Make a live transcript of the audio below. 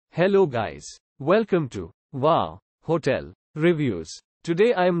Hello guys. Welcome to Wow Hotel Reviews.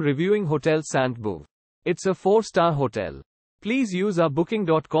 Today I am reviewing Hôtel Sainte-Beuve. It's a 4-star hotel. Please use our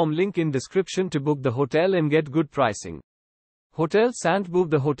booking.com link in description to book the hotel and get good pricing. Hôtel Sainte-Beuve.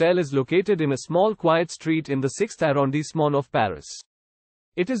 The hotel is located in a small quiet street in the 6th arrondissement of Paris.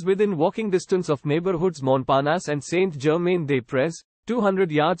 It is within walking distance of neighborhoods Montparnasse and Saint-Germain des Prés,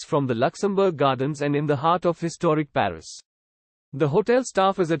 200 yards from the Luxembourg Gardens and in the heart of historic Paris. The hotel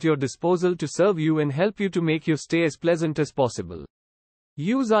staff is at your disposal to serve you and help you to make your stay as pleasant as possible.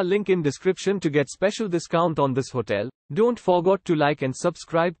 Use our link in description to get special discount on this hotel. Don't forget to like and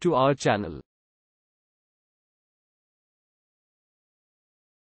subscribe to our channel.